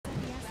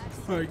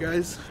Alright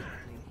guys,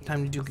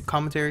 time to do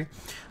commentary.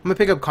 I'm gonna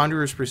pick up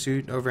Conjurer's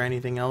Pursuit over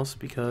anything else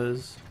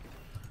because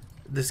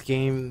this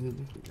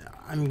game,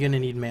 I'm gonna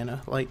need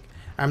mana. Like,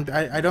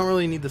 I don't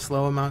really need the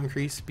slow amount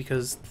increase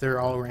because they're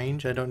all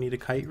range. I don't need a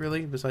kite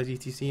really, besides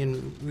ETC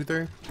and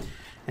Uther.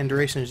 And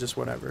duration is just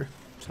whatever.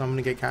 So I'm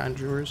gonna get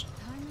Conjurers.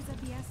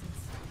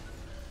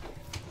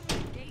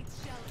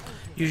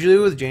 Usually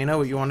with Jaina,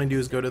 what you want to do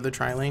is go to the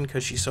tri-lane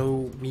because she's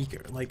so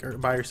weak,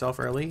 like by herself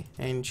early,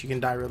 and she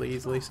can die really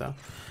easily. So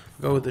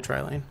go with the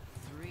tri-lane.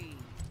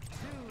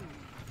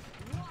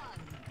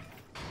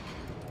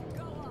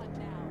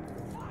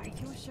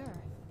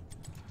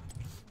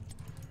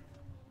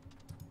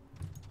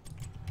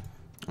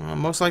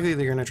 Most likely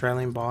they're gonna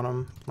tri-lane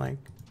bottom. Like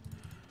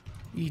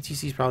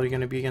ETC is probably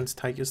gonna be against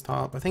Tyke's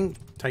top. I think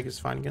Tyke's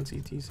fine against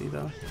ETC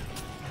though.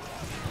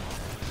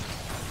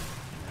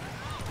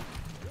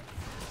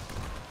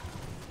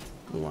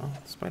 Oh, wow,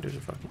 spiders are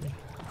fucking.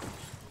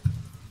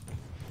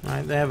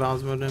 Alright, they have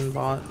Osmond in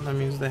bot. That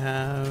means they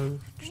have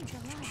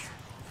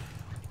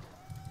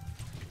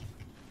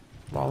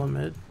Ball in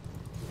mid.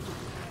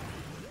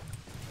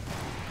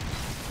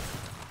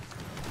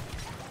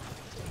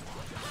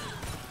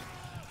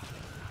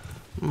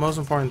 Most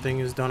important thing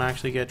is don't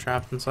actually get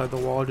trapped inside the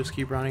wall. Just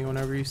keep running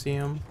whenever you see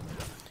him.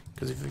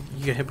 Because if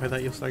you get hit by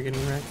that, you'll start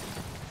getting wrecked.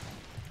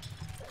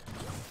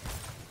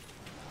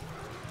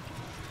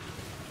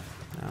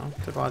 No,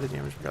 took a lot of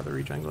damage. We got the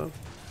regen glove.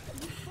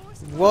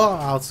 Well,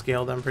 I'll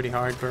scale them pretty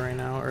hard for right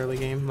now. Early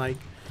game, like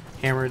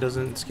Hammer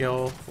doesn't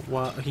scale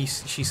well. She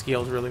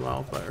scales really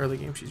well, but early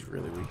game she's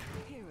really weak.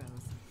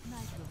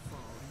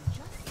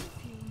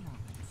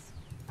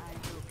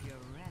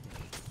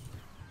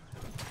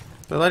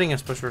 They're letting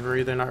us push for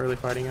free. They're not really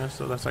fighting us,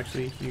 so that's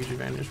actually a huge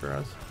advantage for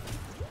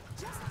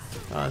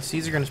us.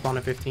 Seeds are going to spawn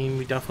at 15.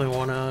 We definitely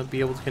want to be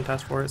able to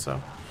contest for it,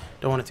 so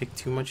don't want to take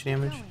too much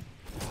damage.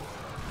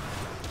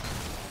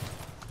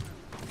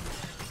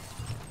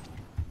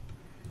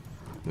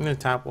 I'm going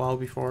to tap well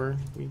before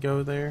we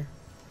go there.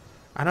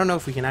 I don't know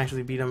if we can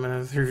actually beat them in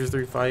a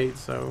 3v3 fight,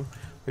 so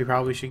we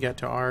probably should get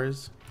to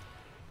ours.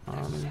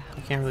 I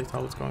can't really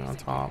tell what's going on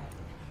top.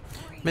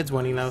 Mid's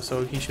winning though,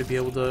 so he should be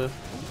able to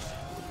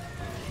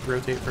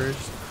rotate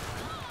first.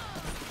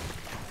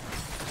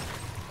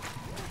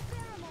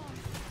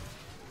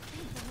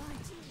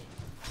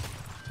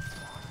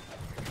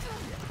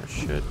 I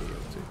should be able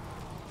to.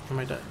 Am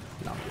I dead?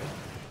 No, I'm good.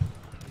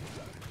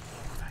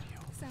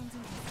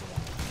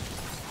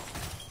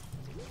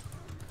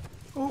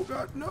 Oh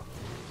god, no.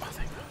 Oh,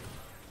 thank god.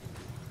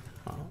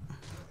 Oh.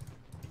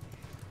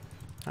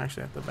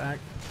 Actually at the back.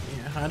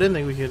 Yeah, I didn't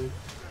think we could.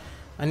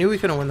 I knew we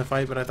couldn't win the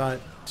fight, but I thought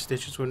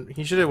Stitches wouldn't.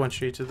 He should have went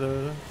straight to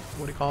the,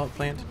 what do you call it,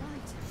 plant?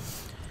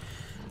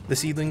 The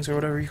seedlings or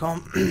whatever you call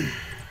them.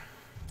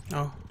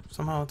 Oh,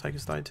 somehow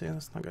Tychus died too.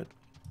 That's not good.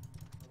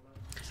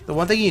 The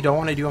one thing you don't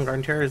want to do on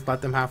Garden Terror is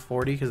let them have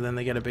 40, because then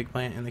they get a big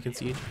plant and they can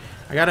siege.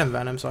 I got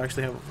Envenom, so I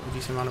actually have a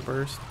decent amount of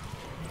burst.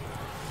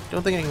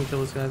 Don't think I can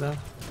kill this guy though.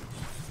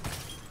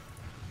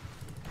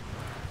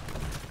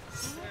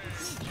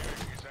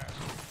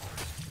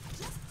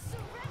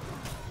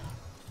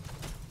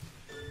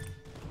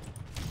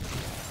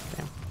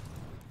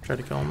 Try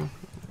to kill him.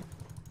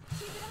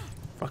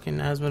 Fucking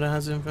Asmodee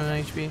has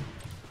infinite HP.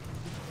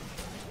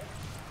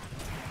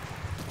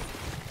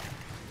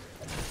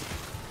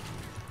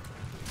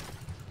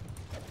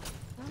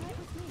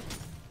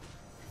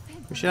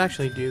 We should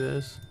actually do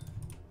this.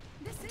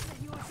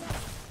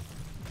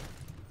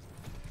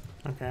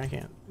 Okay, I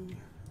can't.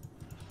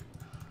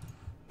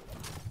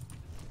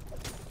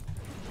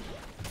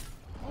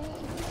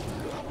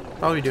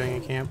 Probably doing a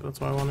camp, that's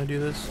why I want to do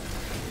this.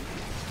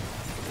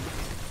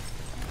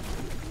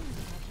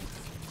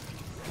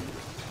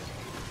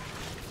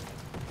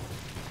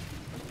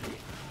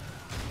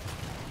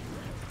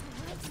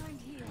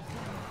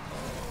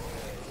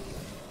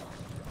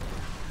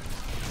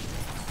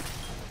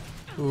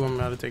 Ooh, I'm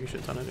about to take a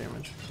shit ton of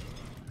damage.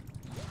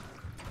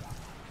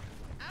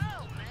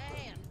 Oh,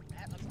 man.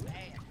 That looks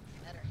bad.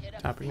 Better hit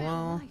up. Tapping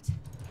well.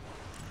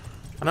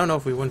 I don't know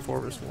if we win 4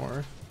 vs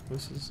 4.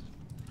 This is.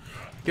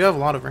 You have a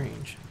lot of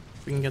range.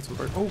 We can get some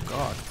bird. Oh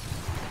god.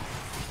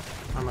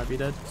 I might be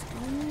dead.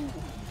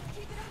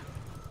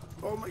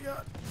 Oh my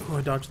god. Oh,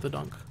 I dodged the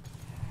dunk.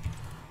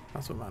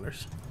 That's what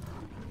matters.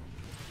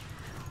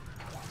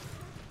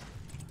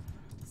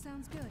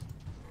 Sounds good.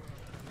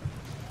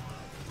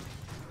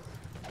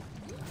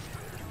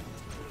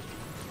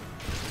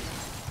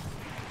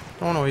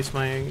 I don't want to waste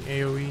my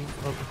AoE.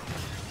 Oh.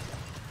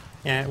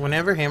 Yeah,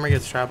 whenever Hammer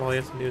gets trapped, all he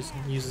has to do is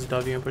use his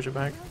W and push it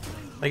back.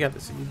 I got the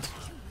seeds.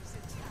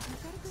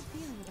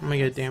 I'm gonna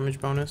get a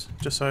damage bonus,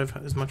 just so I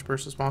have as much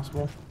burst as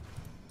possible.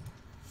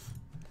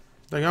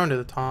 They're going to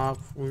the top.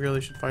 We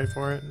really should fight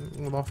for it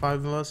with all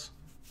 5 of us.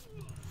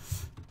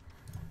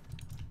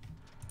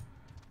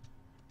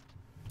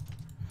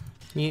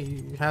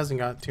 He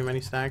hasn't got too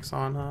many stacks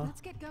on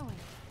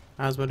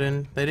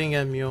Asmodee. They didn't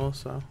get Mule,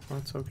 so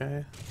that's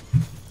okay.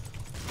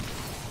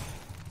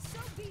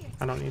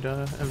 I don't need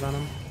a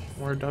Envenom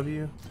or a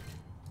W.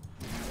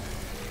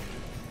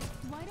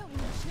 Why don't we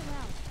chill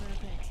out?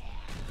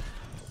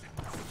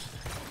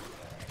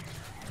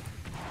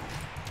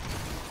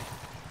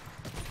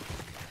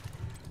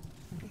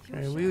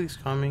 Okay, Lily's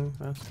coming.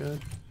 That's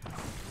good.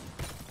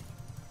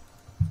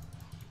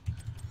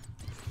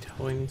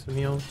 Totally need some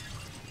heals.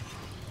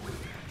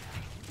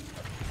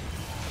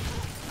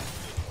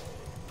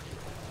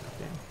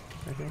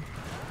 Okay, okay.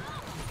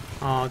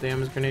 Oh, damn,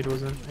 his grenade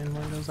wasn't in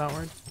when it was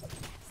outward.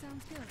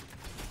 Sounds good.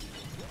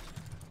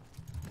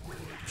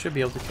 Should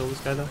be able to kill this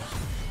guy, though.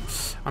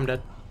 I'm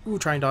dead. Ooh,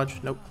 try and dodge.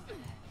 Nope.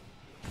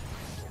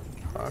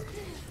 Fuck.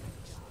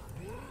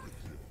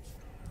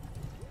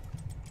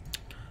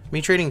 Me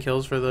trading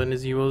kills for the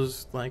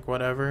Nazivos, like,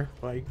 whatever.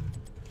 Like,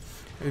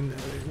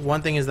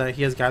 one thing is that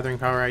he has gathering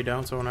power, I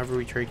don't, so whenever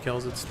we trade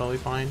kills, it's totally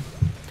fine.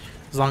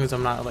 As long as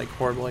I'm not, like,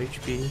 horrible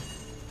HP.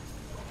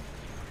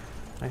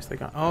 Nice, they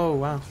got... Oh,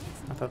 wow.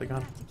 I thought they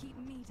got... Have to keep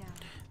me down.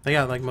 They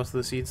got, like, most of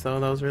the seeds, though.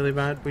 That was really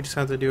bad. We just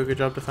have to do a good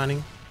job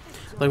defending.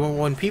 Like,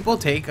 when people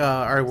take,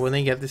 or when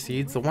they get the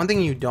seeds, the one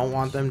thing you don't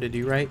want them to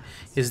do, right,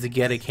 is to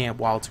get a camp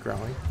while it's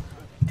growing.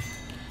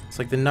 It's,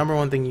 like, the number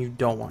one thing you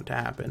don't want to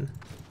happen.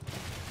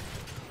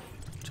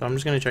 So I'm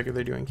just gonna check if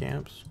they're doing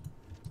camps.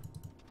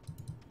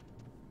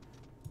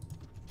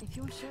 If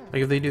you're sure.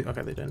 Like, if they do...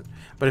 Okay, they didn't.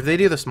 But if they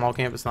do the small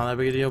camp, it's not that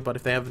big a deal. But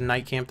if they have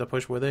night camp to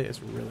push with it,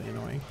 it's really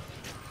annoying.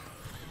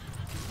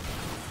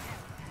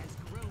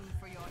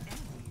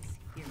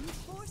 You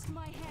forced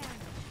my hand.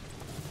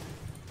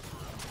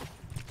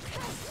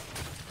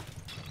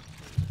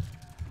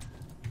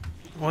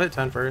 We'll hit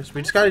 10 first.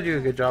 We just gotta do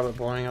a good job at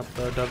blowing up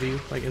the W,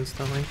 like,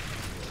 instantly.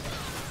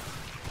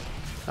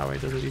 That way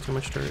it doesn't do too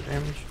much turret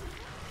damage.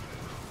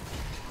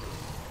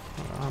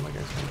 Oh, my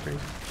guy's going crazy.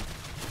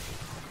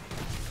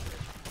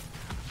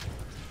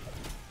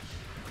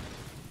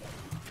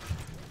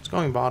 It's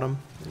going bottom.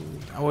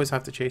 I always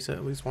have to chase it,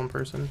 at least one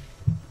person.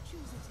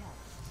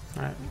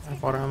 Alright, I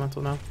fought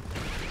elemental now.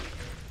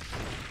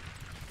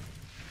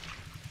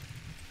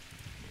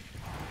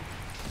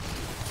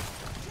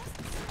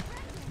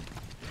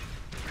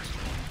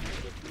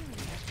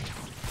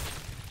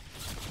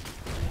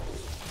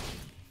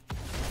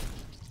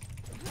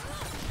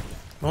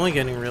 I'm only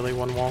getting really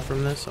one wall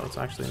from this, so it's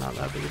actually not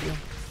that big a deal.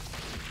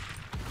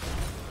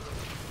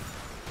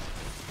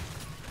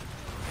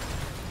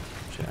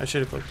 Shit, I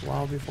should have clicked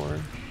wall before.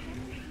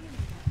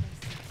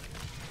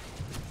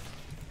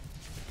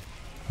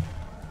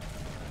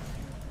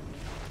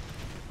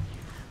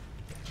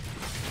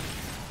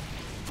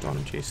 Don't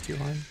want to chase too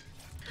hard.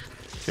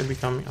 Should be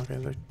coming. Okay,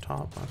 they're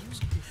top.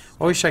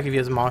 Always check if he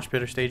has mosh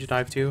pit or stage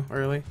dive too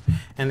early.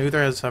 And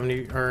Uther has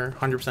 70 or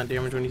 100%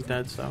 damage when he's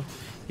dead, so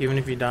even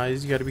if he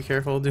dies, you gotta be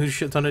careful. Do a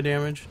shit ton of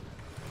damage.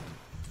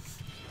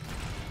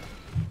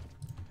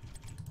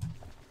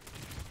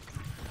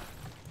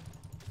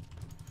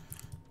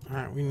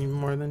 Alright, we need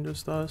more than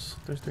just us.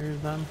 There's 3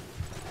 of them.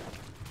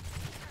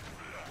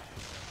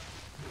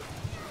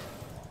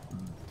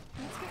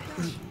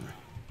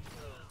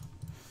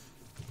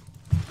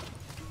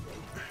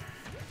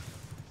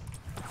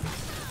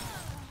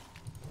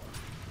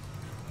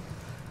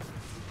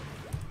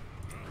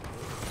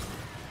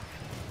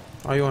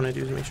 All you want to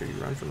do is make sure you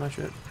run from that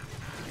shit.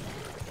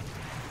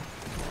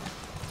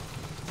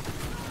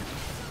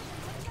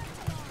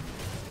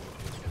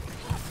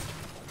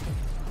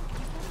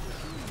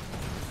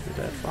 You're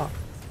dead. Fuck.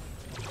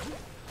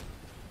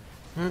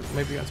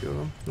 Maybe got 2 of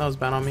them. That was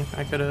bad on me.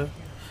 I could have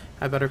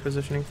had better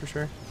positioning for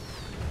sure.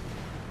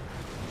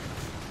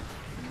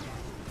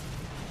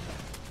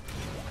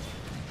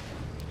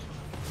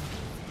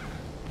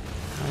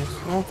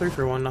 Nice. Well, 3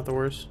 for 1, not the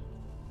worst.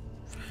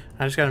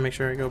 I just gotta make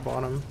sure I go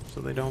bottom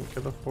so they don't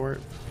get the fort.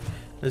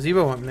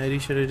 Nazebo went mid, he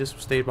should have just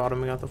stayed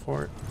bottom and got the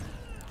fort.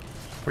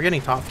 We're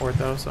getting top fort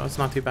though, so it's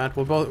not too bad.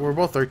 We're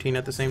both 13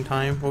 at the same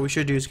time. What we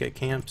should do is get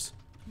camps.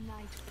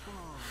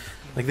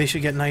 Like they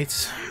should get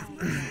knights.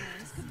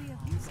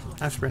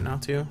 I have sprint now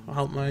too. I'll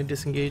help my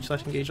disengage /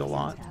 engage a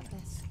lot.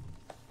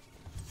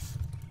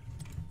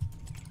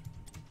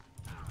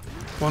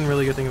 One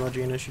really good thing about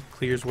Jaina, she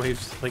clears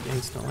waves like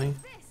instantly.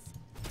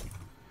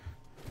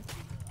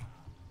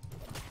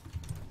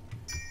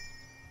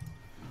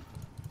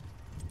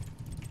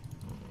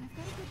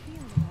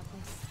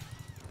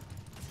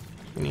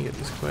 We need to get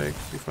this quick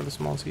before the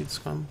small seeds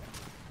come.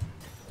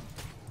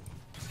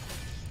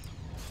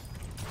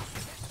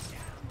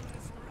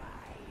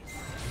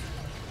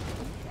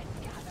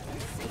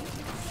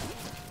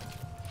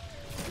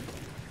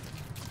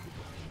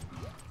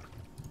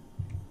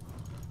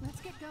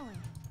 Let's get going.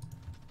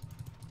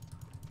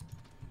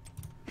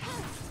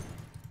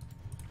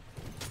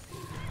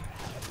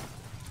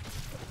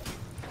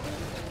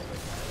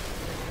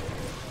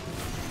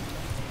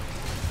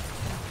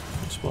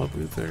 Swap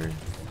Uther.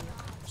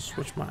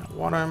 Switch my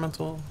water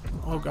elemental.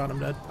 Oh god, I'm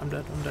dead. I'm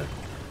dead. I'm dead.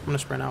 I'm gonna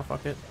sprint out.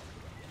 Fuck it.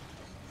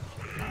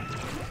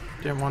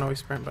 Didn't want to always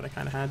sprint, but I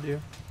kind of had to.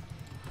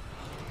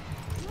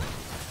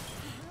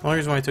 The only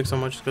reason why I took so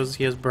much is because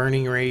he has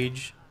Burning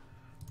Rage.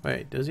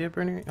 Wait, does he have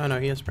Burning Rage? Oh no,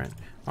 he has Sprint.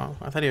 Oh,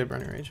 I thought he had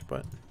Burning Rage,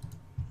 but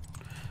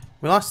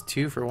we lost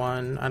 2 for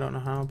 1. I don't know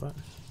how, but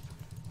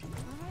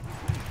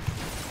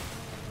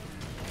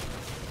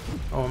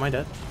oh, am I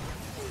dead?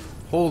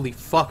 Holy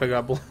fuck! I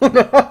got blown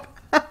up.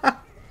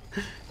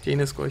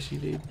 Jaina squishy,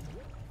 dude.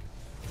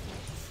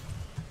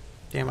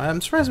 Damn,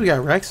 I'm surprised we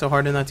got wrecked so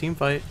hard in that team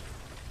fight.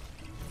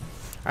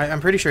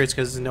 I'm pretty sure it's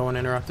because no one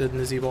interrupted in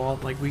the Z-Ball.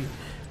 Like,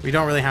 we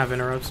don't really have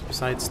interrupts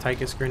besides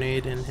Tychus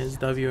Grenade and his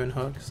W and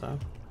Hook, so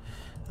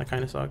that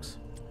kind of sucks.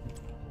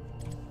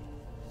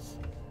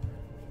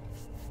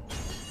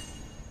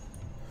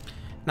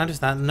 Not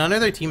just that, none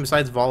of their team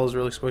besides Vol is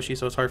really squishy,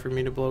 so it's hard for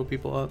me to blow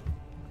people up.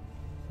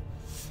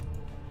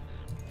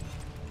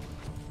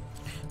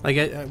 Like,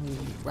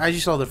 as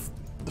you saw the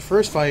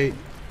first fight,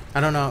 I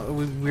don't know,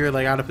 we were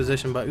like out of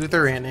position, but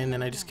Uther ran in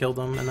and I just killed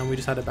him, and then we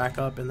just had to back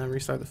up and then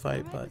restart the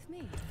fight, but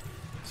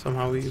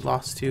somehow we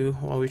lost 2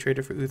 while we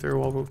traded for Uther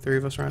while 3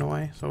 of us ran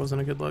away, so it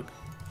wasn't a good look.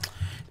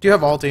 Do you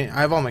have ulti? I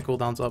have all my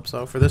cooldowns up,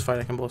 so for this fight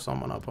I can blow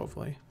someone up,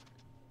 hopefully.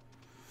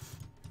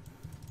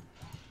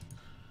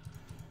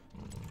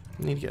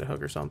 We need to get a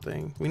hook or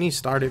something. We need to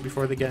start it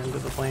before they get into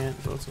the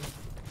plant, so it's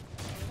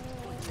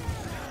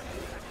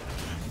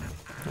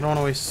I don't want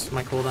to waste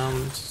my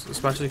cooldowns,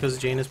 especially because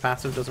Jaina's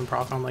passive doesn't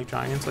proc on like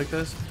giants like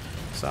this,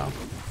 so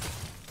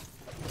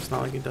it's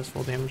not like it does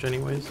full damage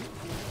anyways.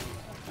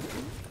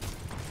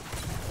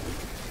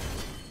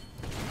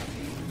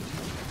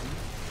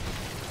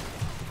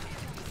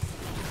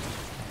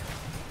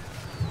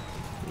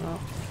 No.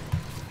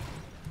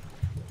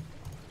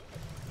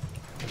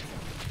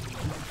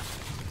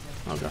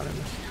 Oh god, I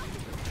missed.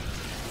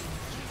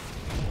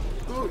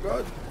 Oh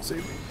god,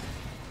 save me.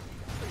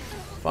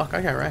 Fuck,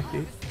 I got wrecked,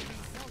 dude.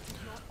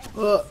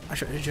 I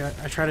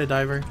tried to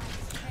dive her.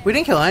 We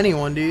didn't kill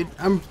anyone, dude.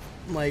 I'm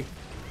like,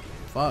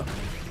 fuck.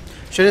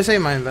 Should have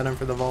saved my Envenom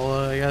for the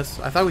Vola, I guess.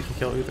 I thought we could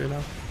kill Uther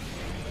though.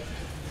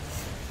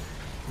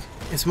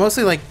 It's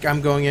mostly like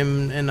I'm going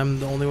in and I'm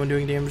the only one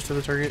doing damage to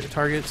the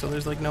target, so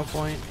there's like no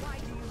point.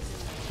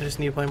 I just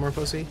need to play more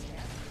pussy.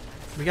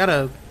 We got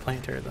a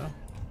plant turret though.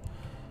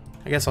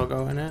 I guess I'll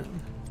go in it.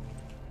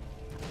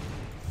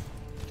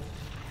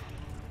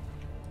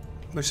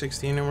 We're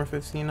 16 and we're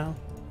 15 now.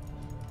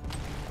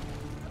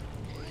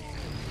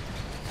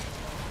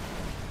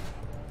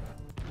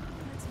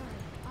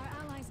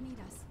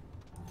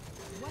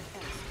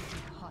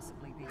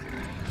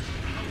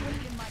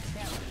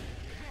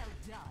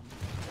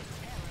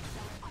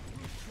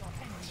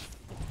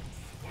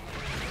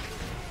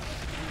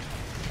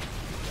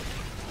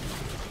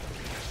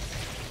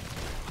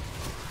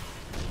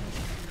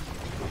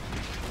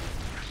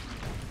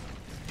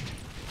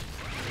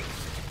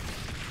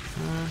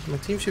 My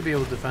team should be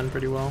able to defend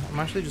pretty well. I'm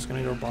actually just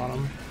gonna go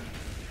bottom.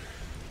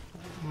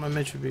 My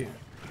mid should be,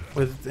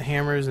 with the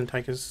hammers and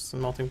Tychus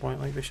and melting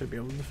point, like they should be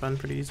able to defend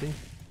pretty easy.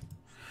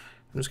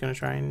 I'm just gonna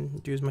try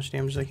and do as much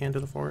damage as I can to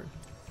the fort.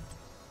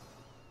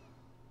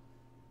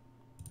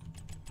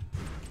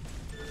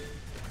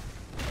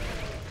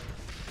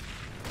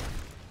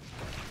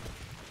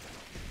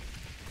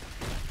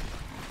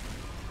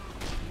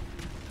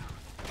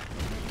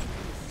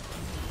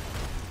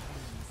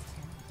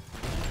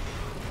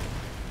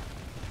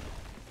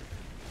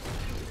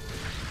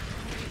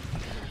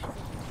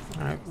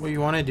 Alright, what you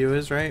want to do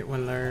is, right,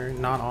 when they're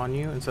not on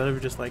you, instead of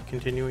just like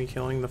continuing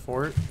killing the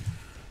fort,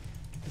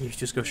 you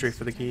just go straight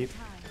for the keep.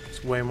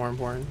 It's way more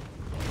important.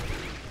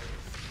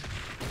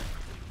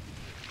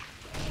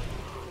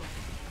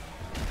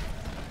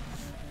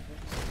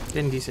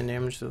 Getting decent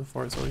damage to the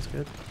fort is always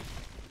good.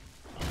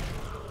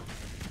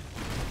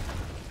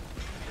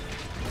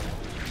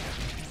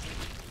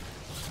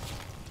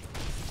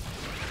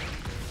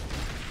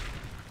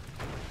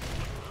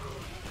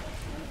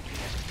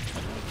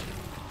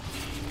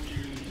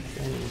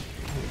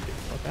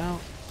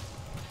 Out.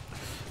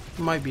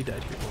 Might be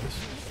dead here, boys.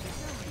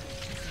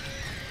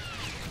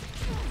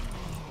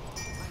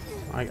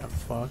 I got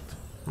fucked.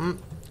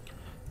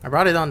 I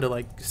brought it down to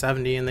like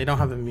 70 and they don't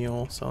have a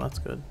mule, so that's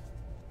good.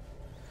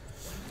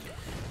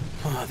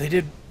 Oh, they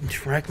did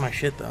wreck my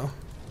shit though.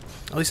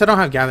 At least I don't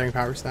have gathering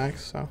power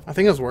stacks, so I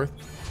think it was worth.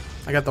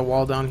 I got the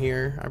wall down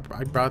here.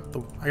 I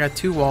got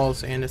 2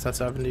 walls and it's at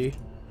 70.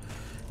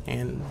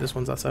 And this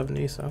one's at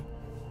 70, so.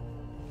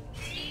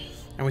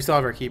 And we still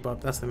have our keep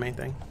up, that's the main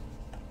thing.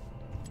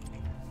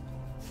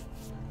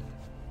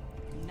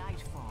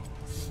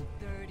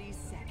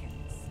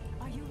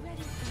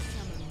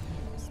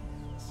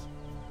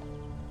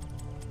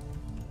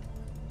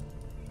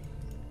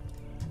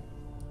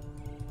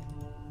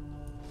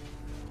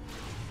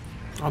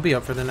 I'll be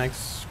up for the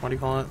next, what do you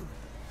call it?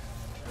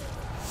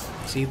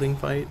 Seedling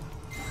fight.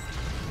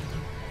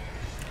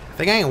 I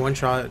think I can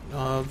one-shot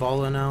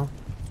Vola now.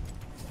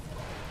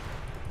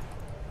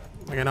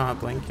 Like, I don't have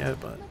Blink yet,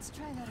 but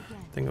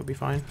I think it'll be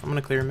fine. I'm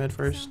gonna clear mid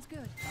first.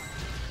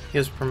 He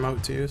has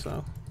promote too,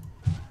 so.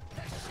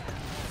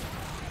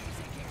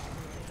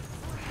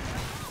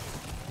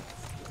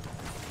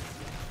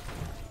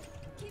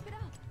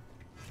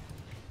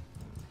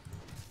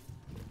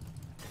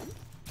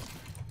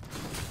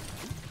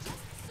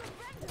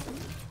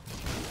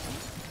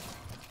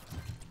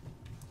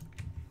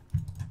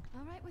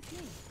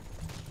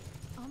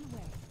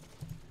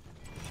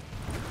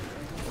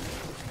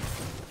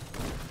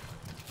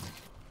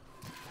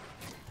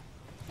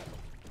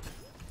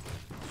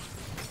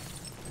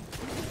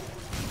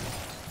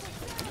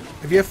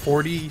 If you have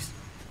 40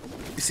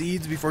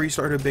 seeds before you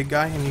start a big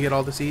guy and you get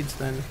all the seeds,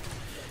 then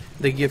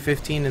they give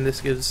 15 and this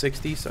gives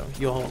 60, so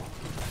you'll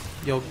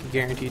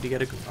guaranteed to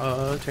get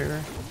a terror.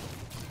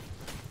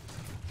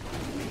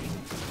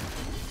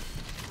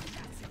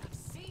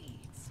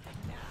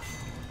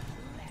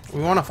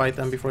 We want to fight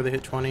them before they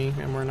hit 20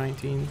 and we're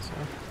 19, so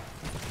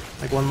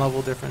like 1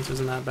 level difference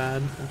isn't that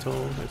bad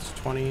until it's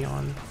 20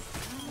 on.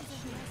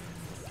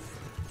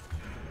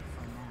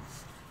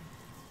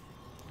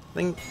 I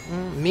think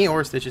me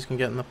or Stitches can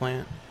get in the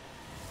plant.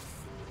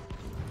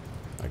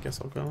 I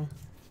guess I'll go.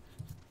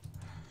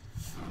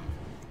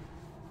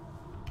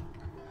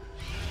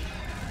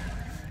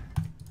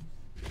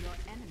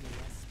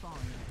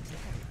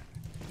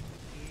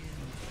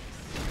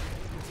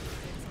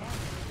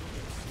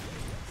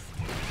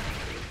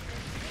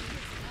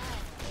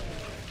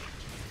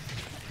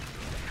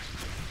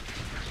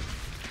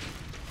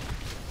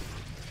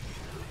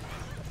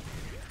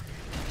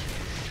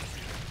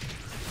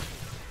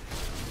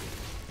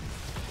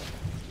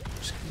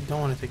 Don't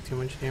want to take too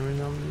much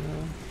damage on them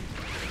though.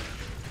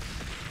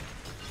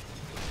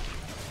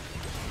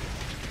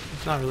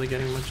 It's not really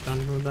getting much done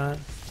with that.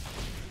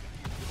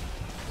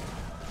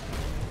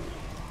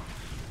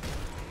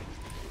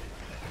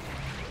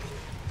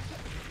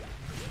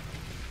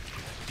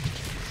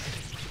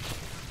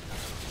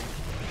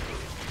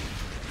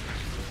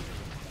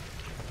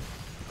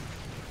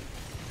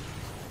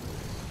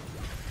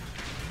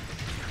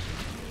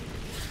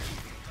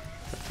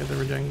 Get the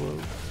regen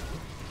globe.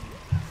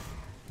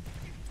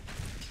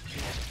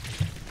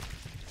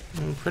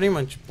 And pretty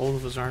much both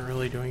of us aren't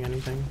really doing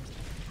anything.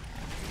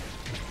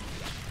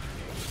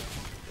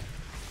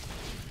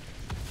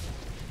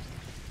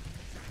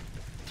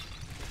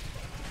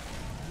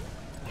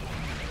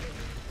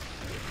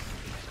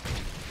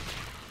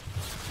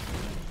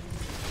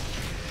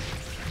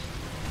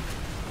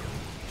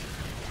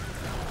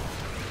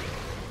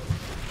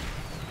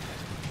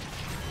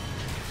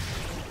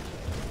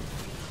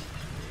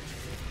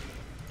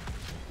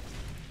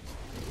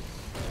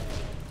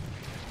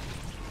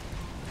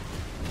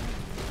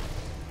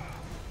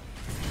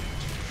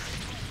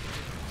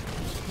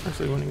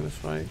 Actually winning this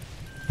fight.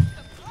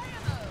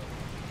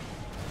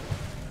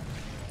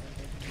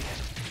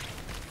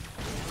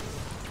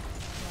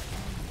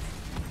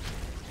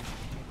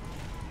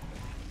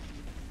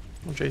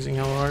 I'm chasing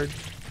hella hard.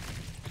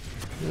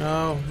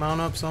 No, mount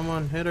up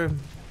someone, hit her.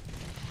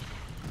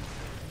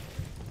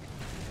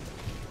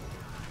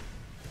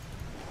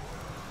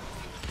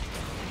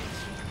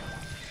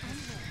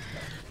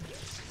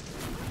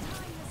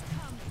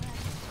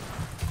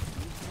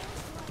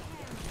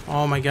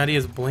 Oh my god, he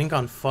has blink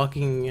on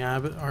fucking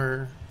Abbott,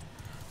 or...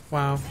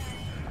 Wow.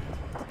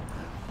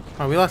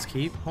 Oh, we lost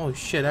keep? Holy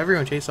shit,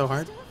 everyone chased so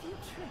hard.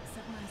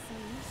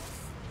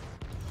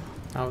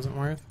 That wasn't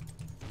worth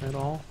at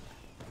all.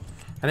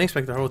 I didn't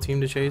expect the whole team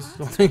to chase.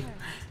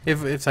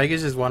 if Psychic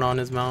just went on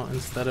his mount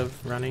instead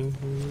of running,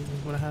 we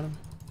would have had him.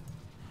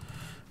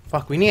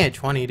 Fuck, we need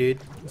 20, dude.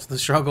 It's the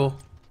struggle.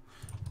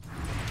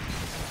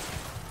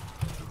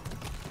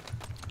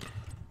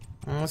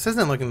 This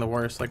isn't looking the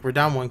worst. Like, we're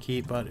down 1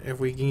 keep, but if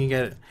we can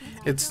get it,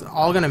 it's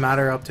all gonna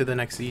matter up to the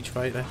next siege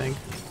fight, I think.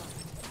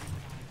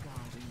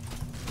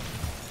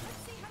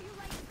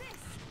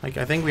 Like,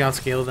 I think we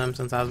outscale them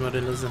since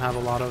Asmodee doesn't have a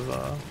lot of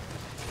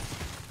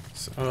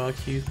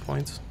Q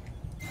points.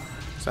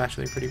 It's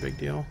actually a pretty big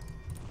deal.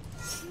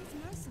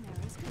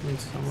 We need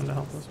someone to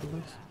help us with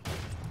this.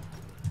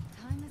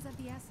 Time is of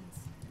the essence.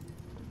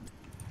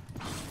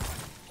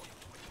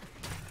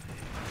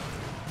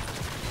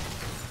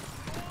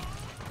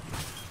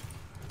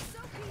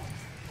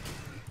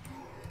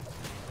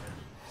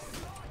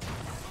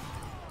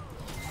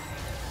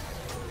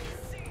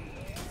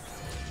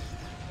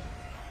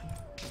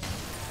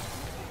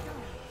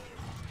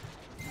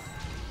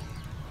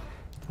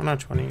 We're not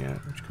 20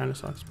 yet, which kind of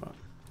sucks, but...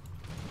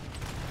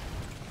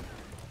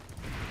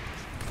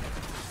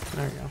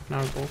 There we go,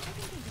 now we're both.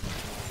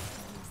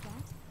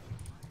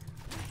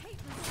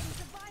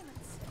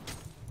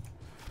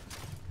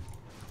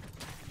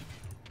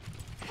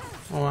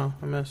 Oh wow,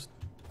 I missed.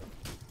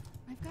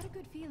 I've got a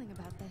good feeling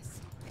about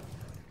this.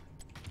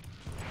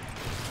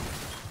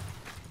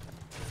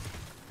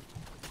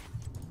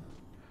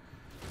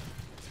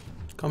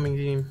 Coming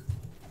team.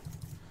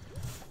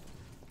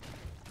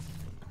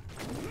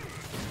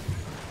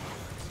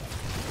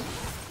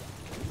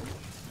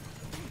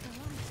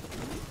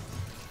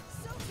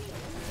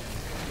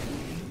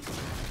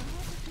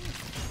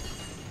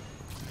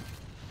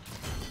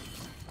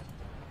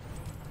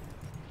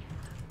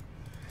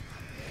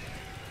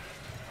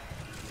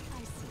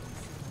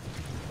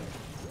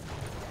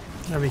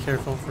 Gotta be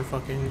careful for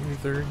fucking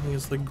Uther. He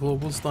has like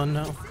global stun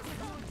now.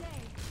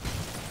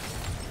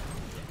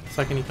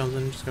 Second he comes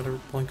in, just gotta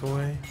blink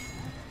away.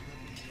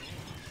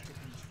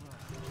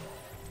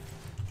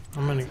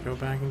 I'm gonna go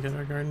back and get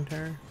our Garden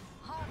Terror.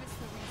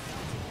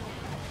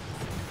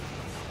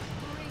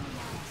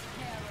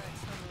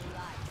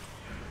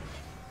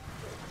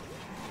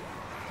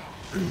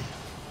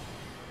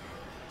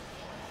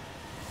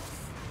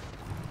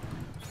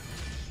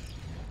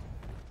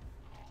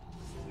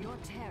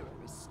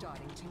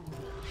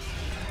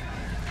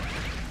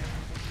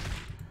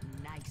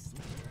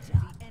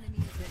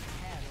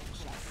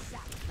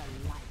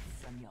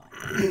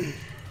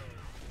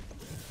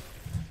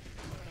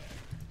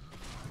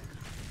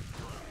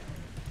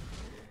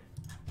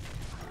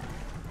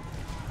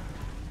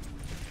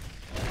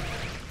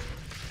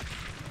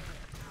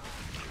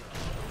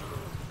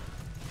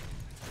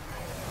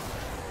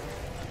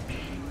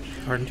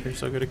 Ardentier's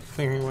so good at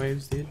clearing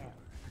waves, dude.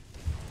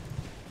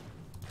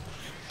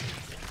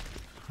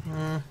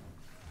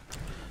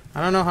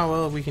 I don't know how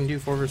well we can do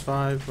 4 vs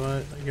 5,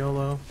 but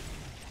YOLO.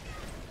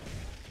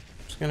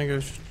 Just gonna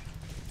go.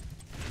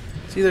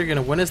 It's either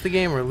gonna win us the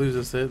game or lose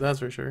us it, that's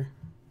for sure.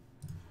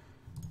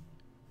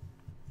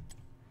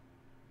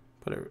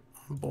 Put it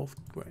on both.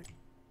 Wait,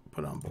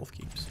 put it on both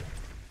keeps.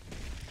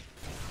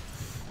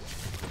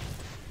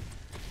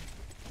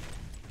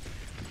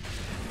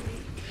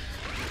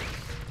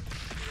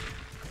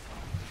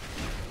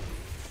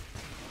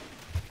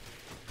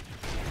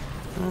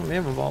 Oh, they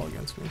have a ball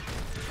against me.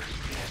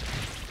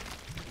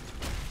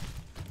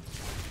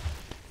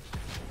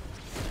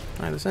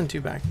 Alright, they send 2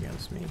 back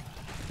against me.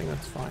 I think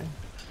that's fine.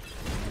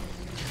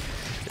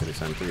 Okay, they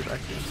send 3 back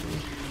against me.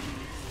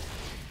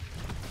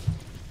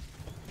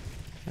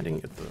 I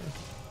didn't get the...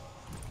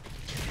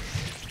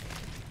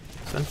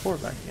 Send 4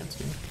 back against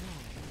me.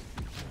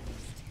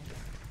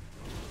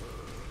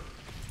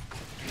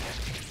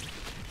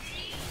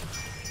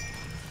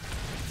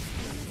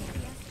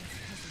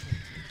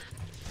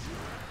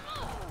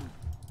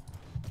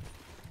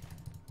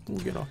 Ooh,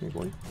 get off me,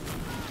 boy.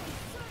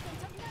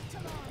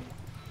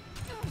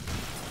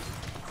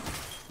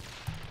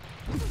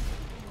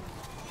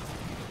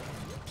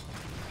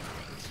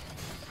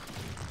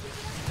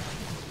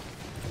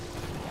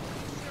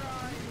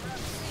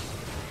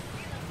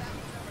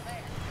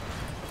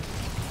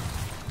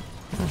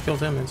 I killed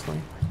him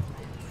instantly.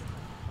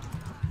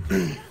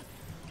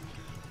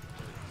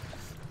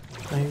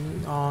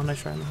 Oh,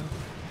 nice try. I'm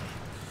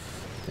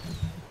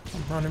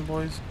running,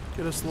 boys.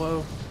 Get us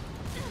slow.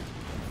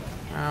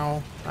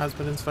 Ow.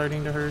 Asmodeen's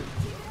starting to hurt.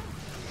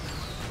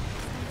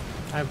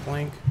 I have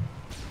blank.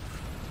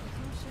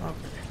 Oh.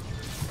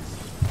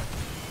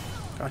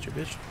 Gotcha,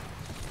 bitch.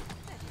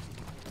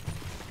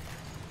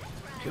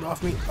 Get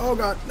off me. Oh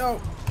god,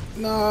 no!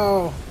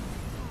 No!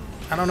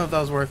 I don't know if that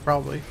was worth,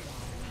 probably.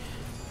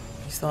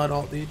 He still had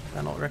ult, dude.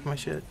 That ult wrecked my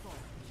shit.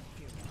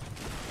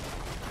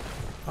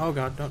 Oh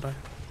god, don't die.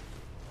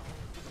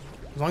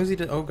 As long as he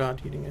did. Oh god,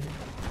 he didn't get hit.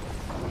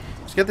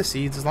 Just get the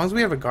seeds. As long as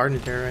we have a garden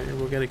terror,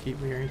 we'll get a keep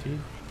guaranteed.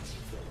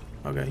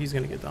 Okay, he's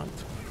gonna get done.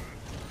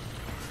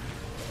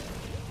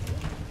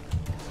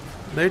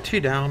 They're 2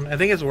 down. I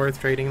think it's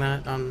worth trading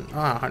that. I'm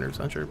not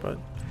 100% sure, but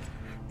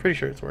pretty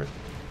sure it's worth.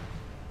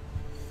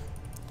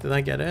 Did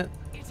I get it?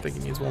 I think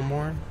he needs one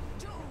more.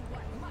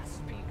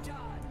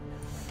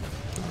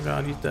 Oh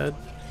god, he's dead.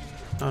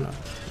 Oh no,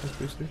 that's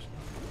boosters.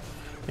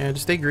 Yeah,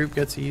 just stay group,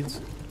 get seeds,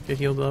 get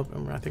healed up,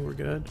 and I think we're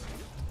good.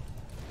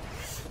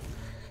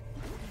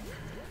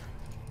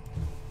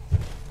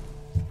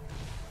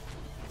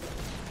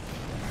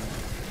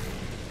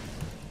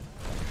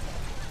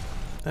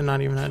 And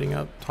not even heading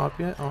up top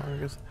yet. Oh, I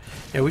guess.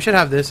 Yeah, we should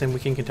have this and we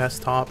can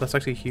contest top. That's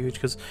actually huge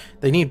because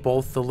they need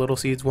both the little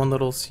seeds. One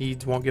little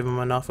seed won't give them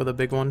enough with a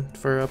big one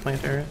for a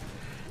plant area.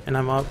 And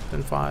I'm up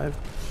in 5.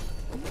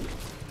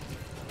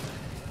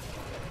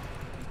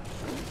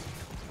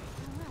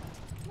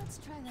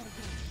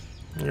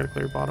 I gotta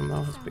clear bottom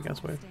though. That's a big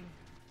ass wave.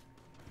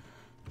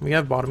 We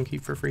have bottom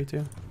keep for free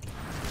too.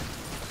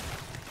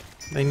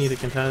 They need to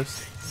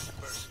contest.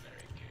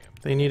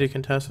 They need to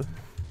contest.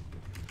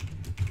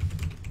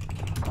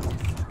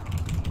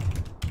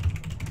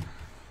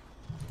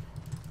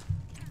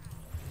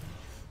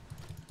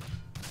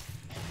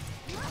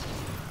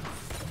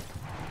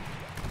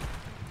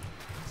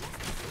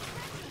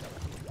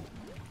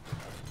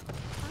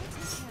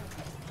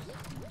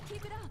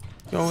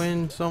 Go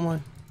in,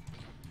 someone.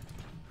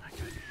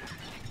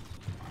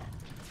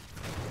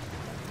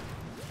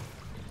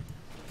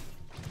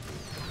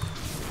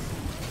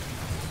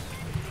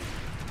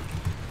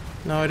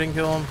 No, I didn't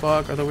kill him.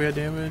 Fuck, I thought we had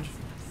damage.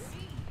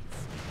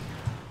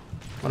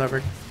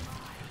 Whatever.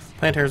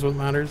 Plant hair is what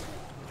matters.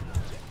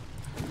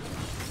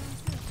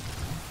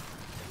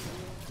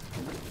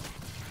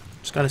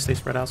 Just gotta stay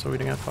spread out so we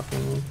don't get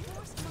fucking...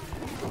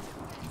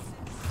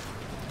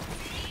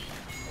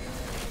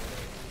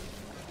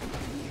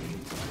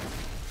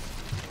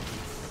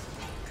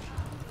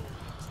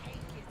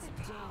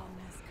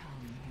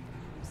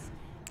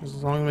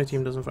 As long as my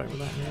team doesn't fight with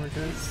that, we're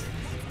good.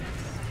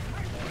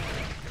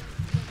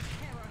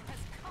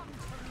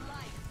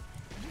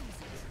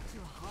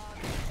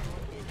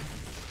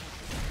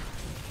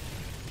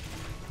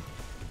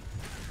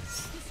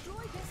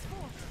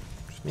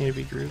 Just need to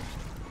be grouped.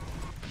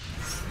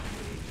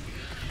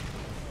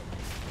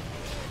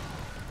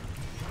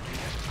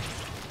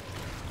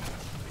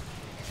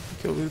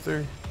 Kill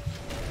Luther.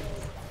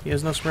 He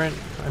has no sprint.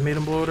 I made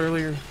him blow it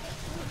earlier.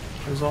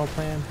 It was all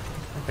planned.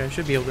 Okay, I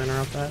should be able to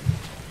interrupt that.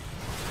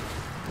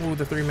 Ooh,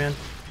 the 3-man.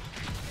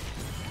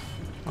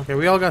 Okay,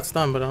 we all got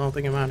stunned, but I don't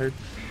think it mattered.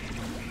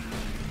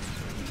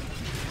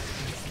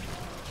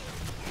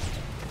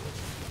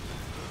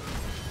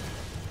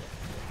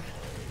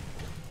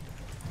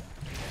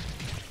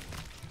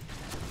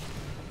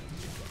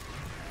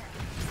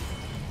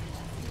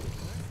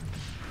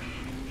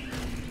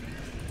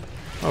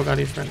 Oh god,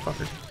 he's trying to fuck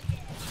her.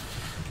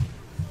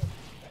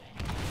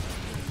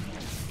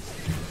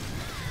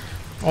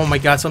 Oh my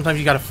god, sometimes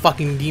you gotta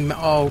fucking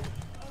oh.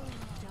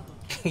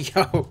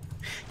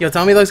 Yo,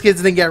 tell me those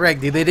kids didn't get wrecked,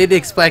 dude. They didn't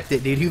expect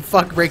it, dude. Who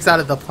fuck breaks out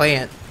of the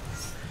plant?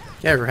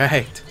 Get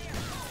wrecked.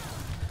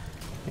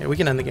 Yeah, we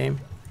can end the game.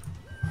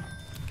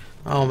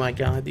 Oh my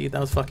god, dude.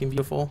 That was fucking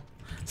beautiful.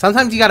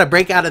 Sometimes you gotta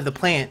break out of the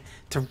plant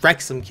to wreck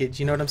some kids,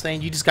 you know what I'm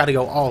saying? You just gotta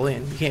go all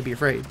in. You can't be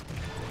afraid.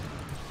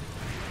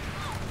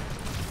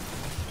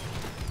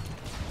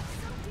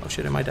 Oh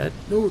shit, am I dead?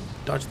 No,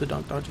 dodge the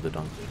dunk, dodge the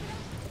dunk.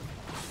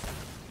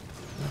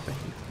 No, thank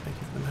you. Thank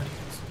you for the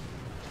medicines.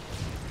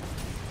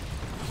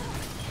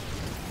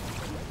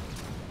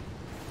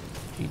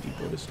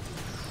 GG, boys.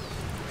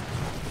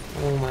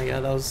 Oh my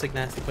god, that was a sick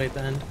nasty play at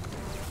the end.